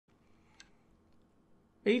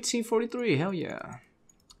1843, hell yeah.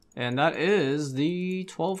 And that is the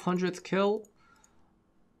 1200th kill.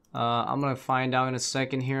 I'm gonna find out in a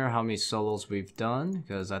second here how many solos we've done,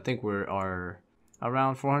 because I think we are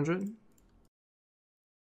around 400.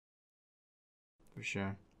 For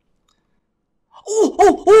sure.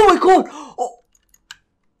 Oh my god!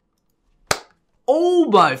 Oh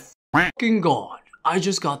my fucking god. I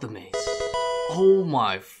just got the mace. Oh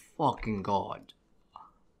my fucking god.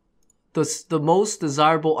 The most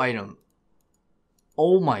desirable item.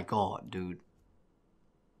 Oh my god, dude.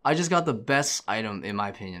 I just got the best item in my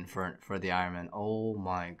opinion for the Ironman. Oh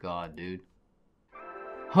my god, dude.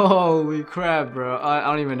 Holy crap, bro. I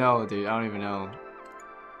don't even know, dude. I don't even know.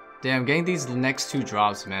 Damn, getting these next 2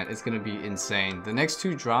 drops, man, it's gonna be insane. The next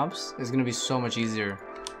 2 drops is gonna be so much easier.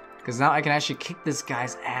 Because now I can actually kick this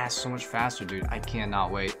guy's ass so much faster, dude. I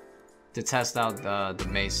cannot wait to test out the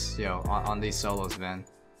mace, yo, on these solos, man.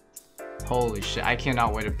 Holy shit, I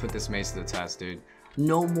cannot wait to put this mace to the test, dude.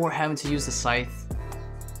 No more having to use the scythe.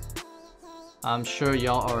 I'm sure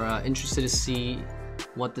y'all are interested to see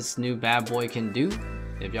what this new bad boy can do.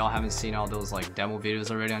 If y'all haven't seen all those like demo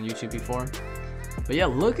videos already on YouTube before. But yeah,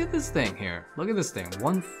 look at this thing here. Look at this thing.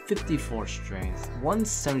 154 strength,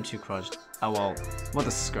 172 crush. Oh well, with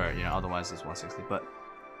the skirt, you know, otherwise it's 160, but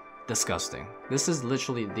disgusting. This is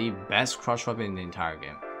literally the best crush weapon in the entire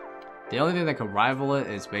game. The only thing that can rival it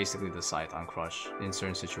is basically the scythe on crush in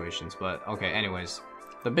certain situations. But okay, anyways.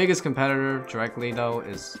 The biggest competitor directly though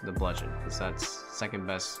is the bludgeon, because that's second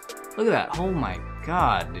best. Look at that. Oh my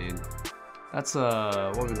god, dude. That's what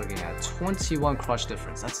are we looking at? 21 crush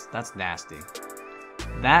difference. That's nasty.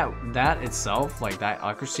 That itself, like that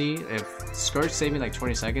accuracy, if skirt saved me like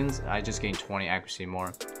 20 seconds, I just gained 20 accuracy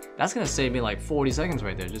more. That's gonna save me like 40 seconds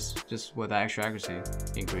right there, just with that extra accuracy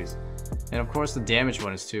increase. And of course the damage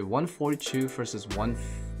one is too. 142 versus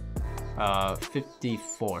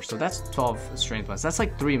 154. So that's 12 strength plus. That's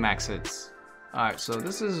like 3 max hits. Alright, so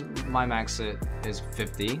this is my max hit is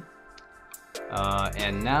 50.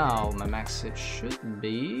 And now my max hit should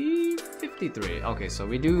be 53. Okay, so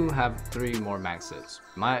we do have 3 more max hits.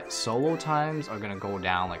 My solo times are gonna go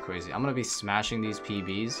down like crazy. I'm gonna be smashing these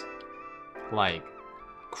PBs like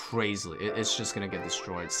crazily. It's just gonna get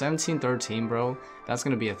destroyed. 17-13, bro. That's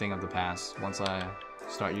gonna be a thing of the past once I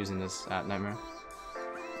start using this at Nightmare.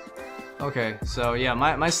 Okay, so yeah,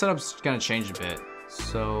 my setup's gonna change a bit.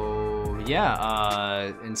 So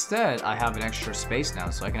yeah, instead I have an extra space now,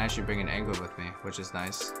 so I can actually bring an angler with me, which is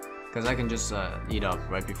nice. Because I can just eat up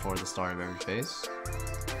right before the start of every phase.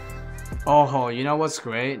 Oh, you know what's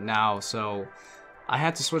great? Now, so I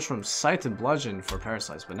had to switch from Sight to Bludgeon for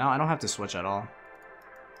Parasites, but now I don't have to switch at all.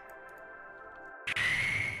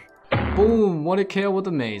 Boom! What a KO with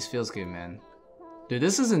the maze. Feels good, man. Dude,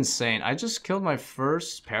 this is insane. I just killed my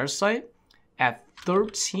first Parasite at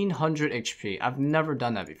 1300 HP. I've never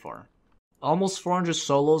done that before. Almost 400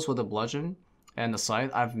 solos with a Bludgeon and the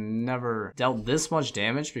Scythe. I've never dealt this much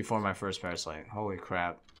damage before my first Parasite. Holy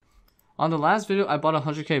crap. On the last video, I bought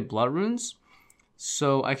 100k Blood Runes,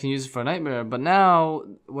 so I can use it for Nightmare. But now,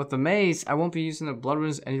 with the Mace, I won't be using the Blood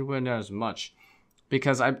Runes anywhere near as much.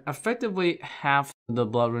 Because I effectively have the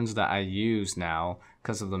Blood Runes that I use now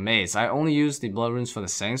because of the Mace. I only use the Blood Runes for the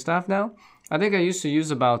Sang Staff now. I think I used to use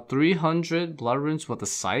about 300 Blood Runes with the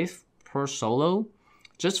Scythe per solo,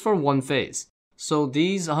 just for one phase. So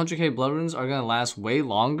these 100k Blood Runes are going to last way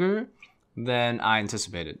longer than I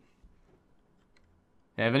anticipated.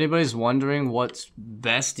 If anybody's wondering what's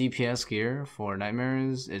best DPS gear for Nightmare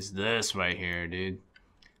is, it's this right here, dude.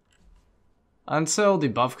 Until the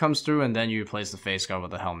buff comes through and then you replace the face guard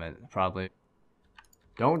with a helmet, probably.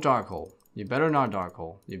 Don't Dark Hole. You better not Dark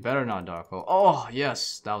Hole. You better not Dark Hole. Oh,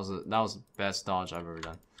 yes. That was the best dodge I've ever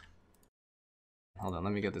done. Hold on,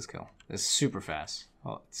 let me get this kill. It's super fast.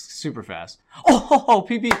 Oh, it's super fast. Oh,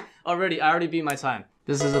 PB! Already, I already beat my time.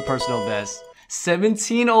 This is a personal best.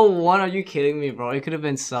 1701, are you kidding me, bro? It could have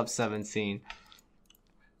been sub 17.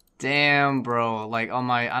 Damn, bro. Like on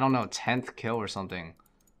my, I don't know, 10th kill or something.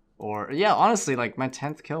 Or, yeah, honestly, like my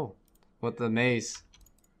 10th kill with the mace.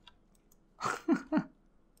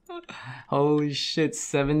 Holy shit,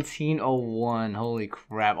 1701. Holy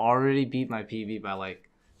crap. Already beat my PB by like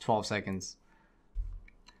 12 seconds.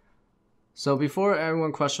 So before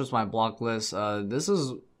everyone questions my block list, this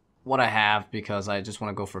is what I have because I just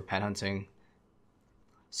want to go for pet hunting.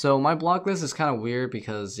 So my block list is kind of weird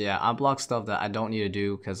because, yeah, I block stuff that I don't need to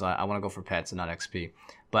do because I want to go for pets and not XP.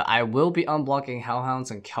 But I will be unblocking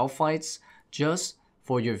Hellhounds and Kelphites just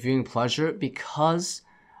for your viewing pleasure because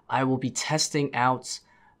I will be testing out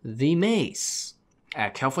the Mace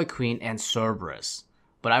at Kelphite Queen and Cerberus.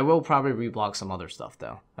 But I will probably reblock some other stuff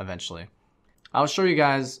though, eventually. I'll show you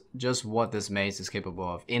guys just what this mace is capable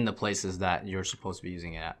of in the places that you're supposed to be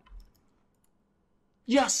using it at.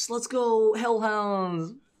 Yes, let's go,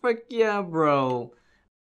 Hellhounds! Frick yeah, bro.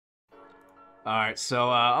 Alright,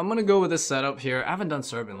 so I'm gonna go with this setup here. I haven't done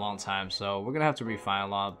Serb in a long time, so we're gonna have to refine a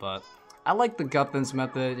lot, but I like the Guthans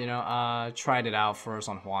method, you know, tried it out first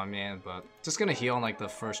on Huanman, but just gonna heal on like the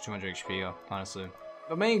first 200 HP, honestly.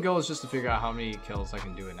 The main goal is just to figure out how many kills I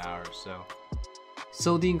can do in an hour, so.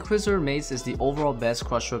 So the Inquisitor Mace is the overall best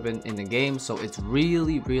crush weapon in the game, so it's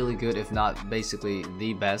really good, if not basically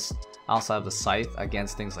the best, outside of the Scythe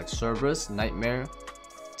against things like Cerberus, Nightmare,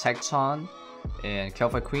 Tecton, and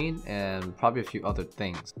Kelphi Queen, and probably a few other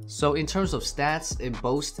things. So in terms of stats, it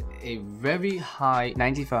boasts a very high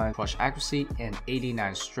 95 crush accuracy and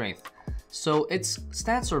 89 strength. So its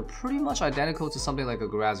stats are pretty much identical to something like a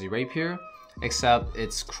Garazi Rapier, except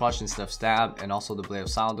it's crush instead of stab, and also the Blade of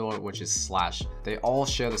Salador, which is slash. They all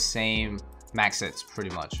share the same max hits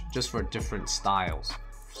pretty much, just for different styles,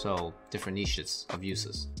 so different niches of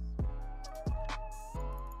uses.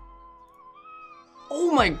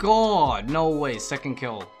 Oh my god, no way, second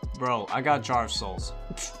kill. Bro, I got Jar of Souls.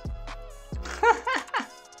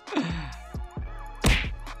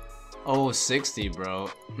 Oh, 60, bro.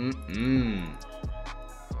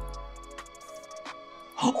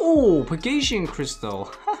 Oh, Pegasian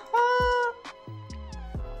Crystal.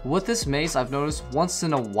 With this mace, I've noticed once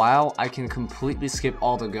in a while I can completely skip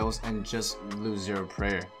all the ghosts and just lose 0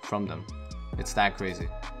 prayer from them. It's that crazy.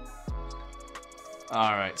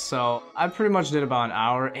 Alright, so I pretty much did about an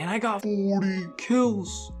hour and I got 40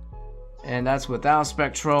 kills. And that's without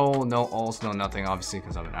Spectral, no ults, no nothing, obviously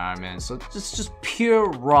because I'm an Ironman. So just pure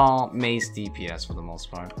raw mace DPS for the most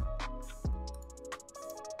part.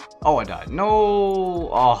 Oh, I died. No!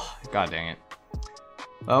 Oh, god dang it.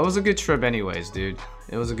 It was a good trip anyways, dude.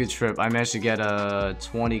 It was a good trip. I managed to get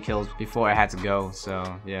 20 kills before I had to go. So,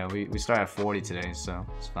 yeah, we started at 40 today, so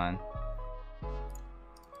it's fine.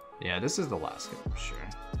 Yeah, this is the last kill for sure.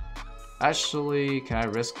 Actually, can I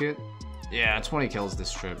risk it? Yeah, 20 kills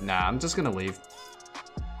this trip. Nah, I'm just gonna leave.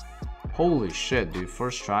 Holy shit, dude.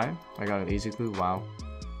 First try. I got an easy clue. Wow.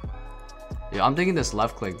 Yeah, I'm thinking this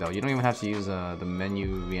left click though. You don't even have to use the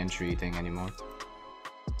menu re-entry thing anymore.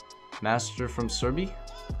 Master from Serbia.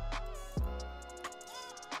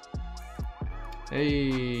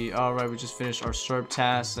 Hey, alright, we just finished our Serb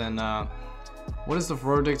task, and what is the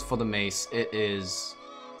verdict for the mace? It is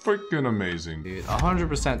freaking amazing, dude.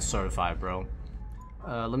 100% certified, bro.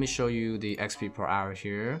 Let me show you the XP per hour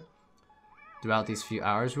here. Throughout these few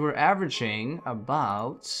hours, we were averaging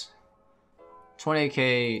about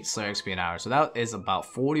 28k Slayer XP an hour, so that is about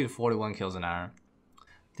 40 to 41 kills an hour.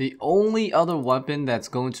 The only other weapon that's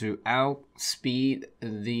going to outspeed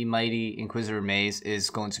the mighty Inquisitor Mace is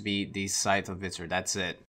going to be the Scythe of Vitzer. That's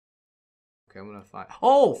it. Okay, I'm gonna find.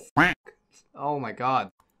 Oh, f oh my god.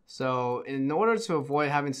 So in order to avoid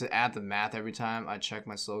having to add the math every time I check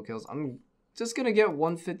my slow kills, I'm just gonna get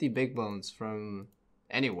 150 big bones from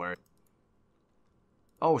anywhere.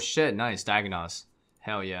 Oh shit, nice, Dagonos.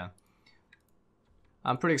 Hell yeah.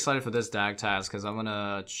 I'm pretty excited for this dag task because I'm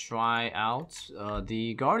gonna try out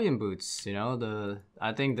the Guardian boots. You know,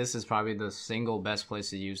 I think this is probably the single best place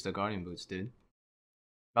to use the Guardian boots, dude.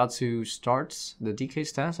 About to start the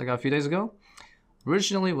DK test I got a few days ago.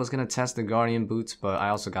 Originally was gonna test the Guardian boots, but I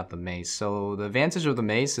also got the mace. So the advantage of the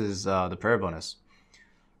mace is the prayer bonus.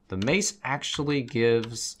 The mace actually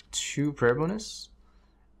gives 2 prayer bonus,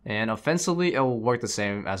 and offensively it will work the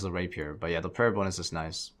same as the rapier. But yeah, the prayer bonus is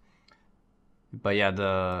nice. But yeah,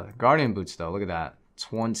 the Guardian boots though, look at that.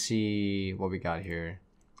 20, what we got here?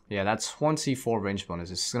 Yeah, that's 24 range bonus.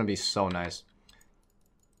 It's gonna be so nice.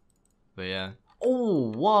 But yeah.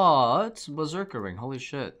 Oh, what? Berserker ring, holy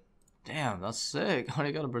shit. Damn, that's sick. I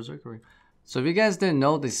already got a Berserker ring. So if you guys didn't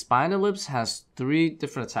know, the Spine Ellipse has 3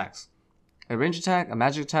 different attacks. A range attack, a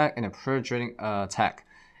magic attack, and a prayer draining attack.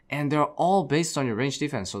 And they're all based on your range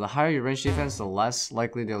defense. So the higher your range defense, the less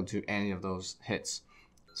likely they'll do any of those hits.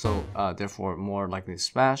 So therefore more likely to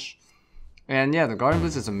smash. And yeah, the Guardian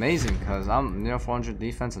Boots is amazing because I'm near 400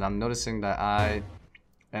 defense and I'm noticing that I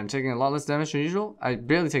am taking a lot less damage than usual. I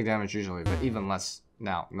barely take damage usually, but even less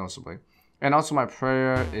now, noticeably. And also my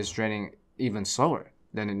prayer is draining even slower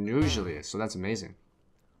than it usually is, so that's amazing.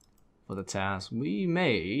 For the task, we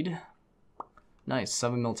made nice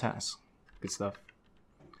 7 mil task. Good stuff.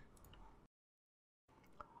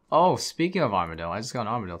 Oh, speaking of Armadillo, I just got an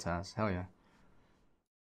Armadillo task. Hell yeah.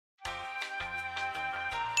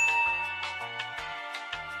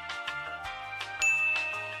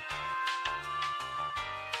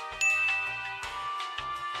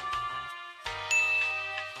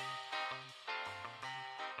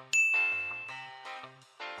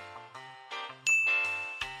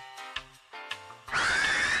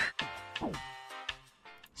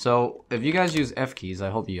 So if you guys use F keys, I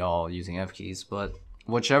hope you all using F keys, but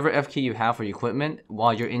whichever F key you have for your equipment,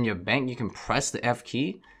 while you're in your bank, you can press the F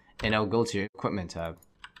key and it'll go to your equipment tab.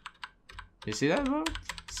 You see that, bro?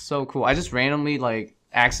 So cool. I just randomly, like,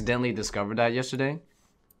 accidentally discovered that yesterday.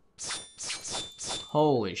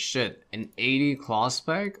 Holy shit. An 80 claw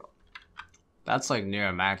spec? That's like near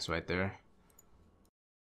a max right there.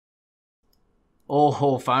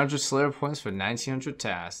 Oh, 500 Slayer points for 1900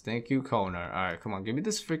 tasks. Thank you, Konar. Alright, come on. Give me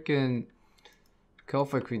this freaking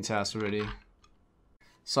Kelphi Queen task already.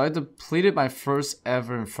 So I depleted my first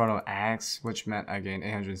ever Inferno Axe, which meant I gained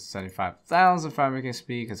 875,000 fire-making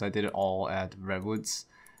speed because I did it all at Redwoods.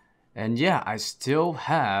 And yeah, I still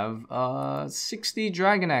have 60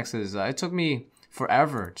 Dragon Axes. It took me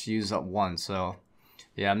forever to use up one, so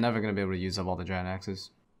yeah, I'm never going to be able to use up all the Dragon Axes.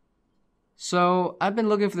 So I've been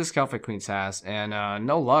looking for this Kelphi Queen task, and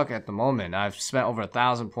no luck at the moment. I've spent over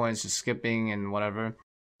 1,000 points just skipping and whatever.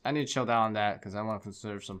 I need to chill down on that because I want to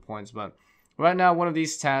conserve some points, but right now, one of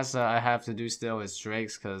these tasks I have to do still is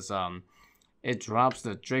Drake's, because it drops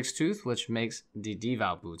the Drake's Tooth, which makes the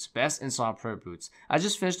Devout boots. Best in slot prayer boots. I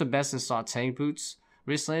just finished the best in slot tank boots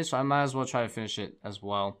recently, so I might as well try to finish it as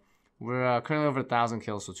well. We're currently over 1,000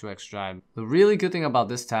 kills, so 2x drive. The really good thing about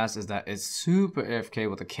this task is that it's super AFK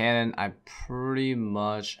with the cannon. I pretty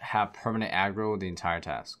much have permanent aggro the entire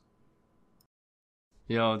task.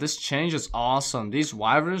 Yo, this change is awesome. These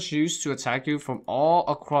wyverns used to attack you from all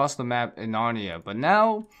across the map in Narnia, but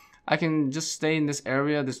now I can just stay in this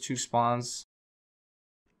area, there's 2 spawns.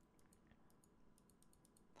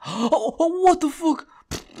 Oh, what the fuck?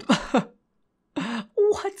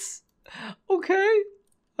 What? Okay.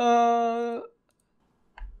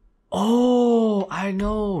 Oh, I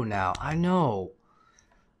know now. I know.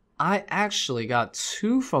 I actually got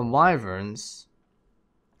 2 from wyverns,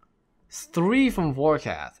 3 from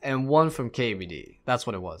Vorkath, and 1 from KBD. That's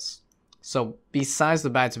what it was. So besides the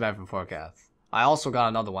back-to-back from Vorkath, I also got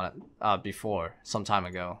another one before, some time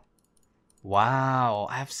ago. Wow,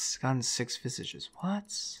 I've gotten 6 visages.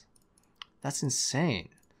 What? That's insane.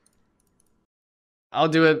 I'll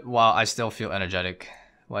do it while I still feel energetic,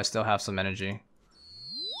 while I still have some energy.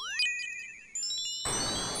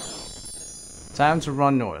 Time to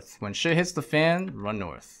run north. When shit hits the fan, run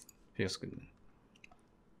north. Feels good.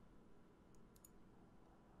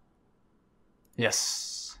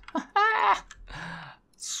 Yes.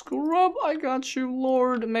 Scrub, I got you,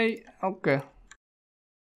 Lord, mate. Okay.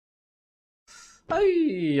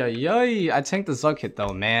 Ay. I tanked the Zug hit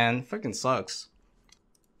though, man. Freaking sucks.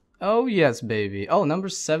 Oh yes, baby. Oh, number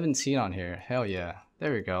 17 on here. Hell yeah.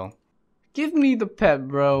 There we go. Give me the pet,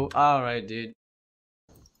 bro. Alright, dude.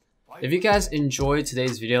 If you guys enjoyed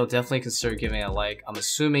today's video, definitely consider giving it a like. I'm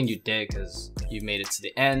assuming you did because you made it to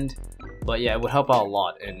the end. But yeah, it would help out a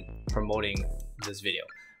lot in promoting this video.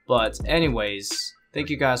 But anyways, thank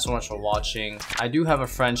you guys so much for watching. I do have a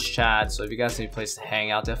French chat, so if you guys need a place to hang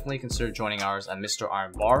out, definitely consider joining ours at Mr.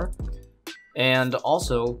 Iron Bar. And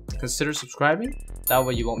also, consider subscribing. That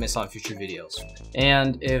way you won't miss on future videos.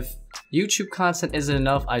 And if YouTube content isn't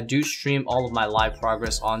enough, I do stream all of my live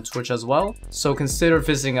progress on Twitch as well. So consider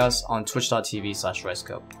visiting us on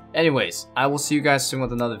twitch.tv/RiceCo. Anyways, I will see you guys soon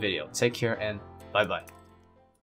with another video. Take care and bye-bye.